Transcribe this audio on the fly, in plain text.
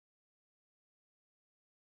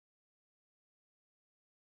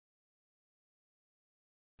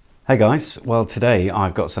Hey guys, well today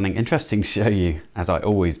I've got something interesting to show you, as I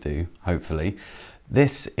always do, hopefully.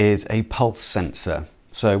 This is a pulse sensor.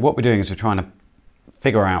 So what we're doing is we're trying to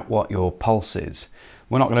figure out what your pulse is.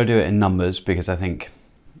 We're not going to do it in numbers because I think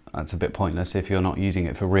that's a bit pointless if you're not using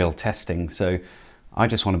it for real testing. So I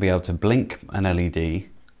just want to be able to blink an LED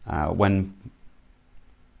when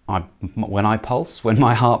I pulse, when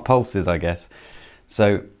my heart pulses, I guess.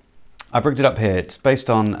 So I've rigged it up here. It's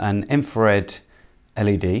based on an infrared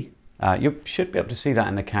LED. You should be able to see that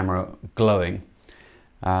in the camera glowing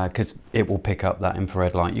because it will pick up that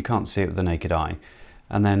infrared light. You can't see it with the naked eye.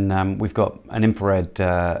 And then we've got an infrared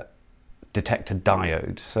detector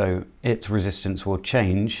diode, so its resistance will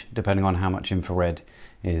change depending on how much infrared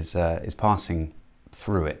is passing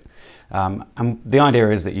through it. And the idea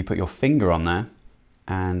is that you put your finger on there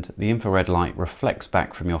and the infrared light reflects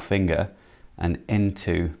back from your finger and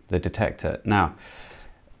into the detector. Now,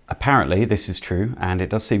 apparently this is true and it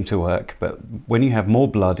does seem to work, but when you have more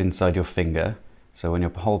blood inside your finger, so when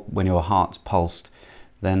your heart's pulsed,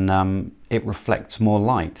 then it reflects more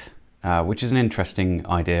light, which is an interesting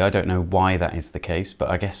idea. I don't know why that is the case, but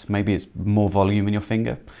I guess maybe it's more volume in your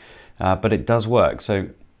finger, but it does work. So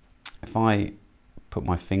if I put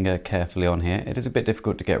my finger carefully on here, it is a bit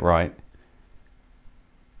difficult to get right.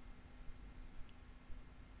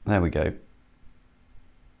 There we go.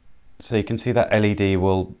 So you can see that LED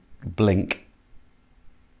will blink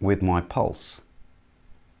with my pulse.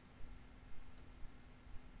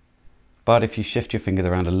 But if you shift your fingers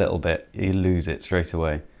around a little bit, you lose it straight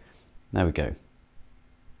away. There we go.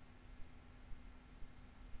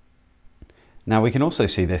 Now we can also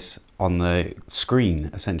see this on the screen,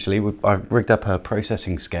 essentially. I've rigged up a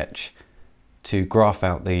processing sketch to graph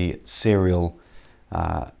out the serial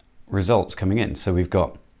results coming in. So we've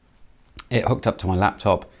got it hooked up to my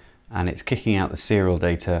laptop and it's kicking out the serial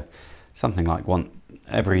data something like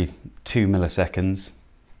every 2 milliseconds.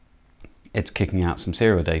 It's kicking out some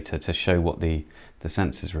serial data to show what the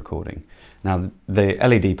sensor's recording. Now the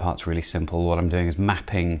LED part's really simple. What I'm doing is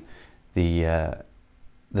mapping the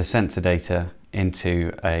sensor data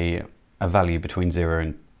into a value between 0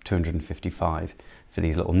 and 255 for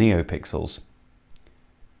these little neopixels.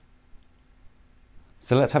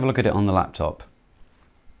 So let's have a look at it on the laptop.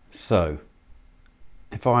 So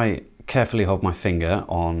if I carefully hold my finger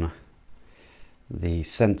on the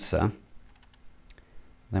sensor,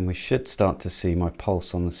 then we should start to see my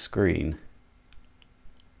pulse on the screen.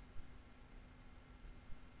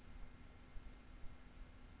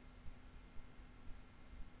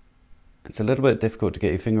 It's a little bit difficult to get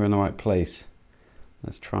your finger in the right place.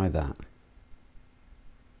 Let's try that.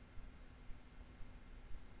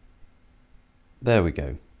 There we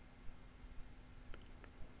go.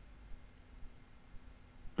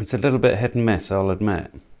 It's a little bit hit and miss, I'll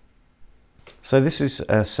admit. So this is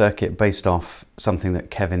a circuit based off something that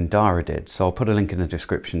Kevin Dara did. So I'll put a link in the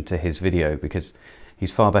description to his video because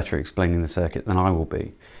he's far better explaining the circuit than I will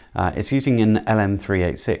be. It's using an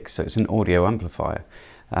LM386, so it's an audio amplifier.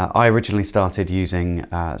 I originally started using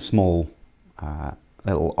small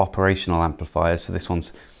little operational amplifiers. So this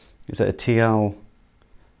one's, is it a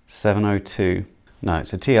TL702? No,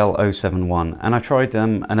 it's a TL071. And I tried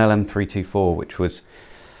an LM324, which was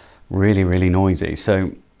really noisy.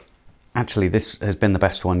 So actually this has been the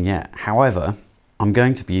best one yet. However, I'm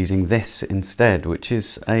going to be using this instead, which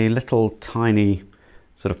is a little tiny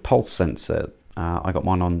sort of pulse sensor. I got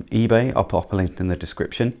one on eBay. I'll pop a link in the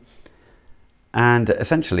description. And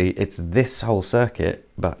essentially it's this whole circuit,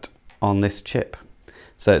 but on this chip.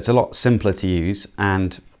 So it's a lot simpler to use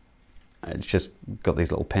and it's just got these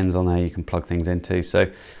little pins on there you can plug things into. So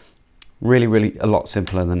really a lot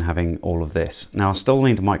simpler than having all of this. Now I still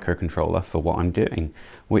need a microcontroller for what I'm doing,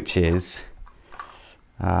 which is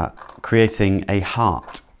creating a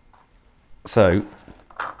heart. So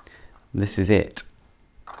this is it.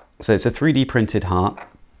 So it's a 3D printed heart.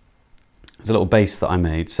 There's a little base that I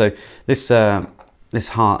made. So this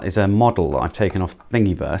heart is a model that I've taken off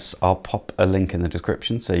Thingiverse. I'll pop a link in the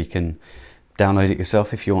description so you can download it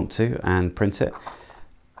yourself if you want to and print it.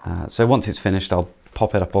 So once it's finished, I'll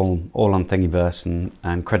pop it up all on Thingiverse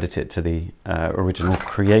and credit it to the original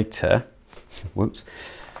creator. Whoops.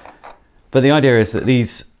 But the idea is that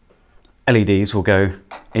these LEDs will go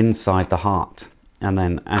inside the heart, and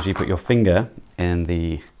then as you put your finger in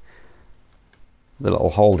the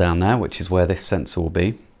little hole down there, which is where this sensor will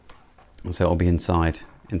be, and so it'll be inside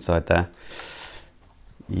there,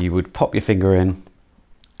 you would pop your finger in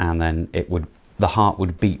and then the heart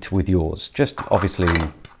would beat with yours, just obviously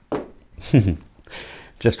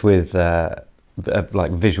just with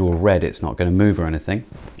like visual red. It's not going to move or anything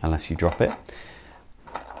unless you drop it.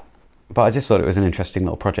 but I just thought it was an interesting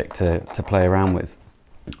little project to play around with.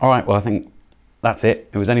 All right, well, I think that's it.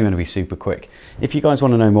 It was only going to be super quick. If you guys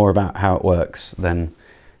want to know more about how it works, then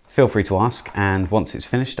feel free to ask, and once it's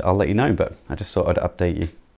finished, I'll let you know, but I just thought I'd update you.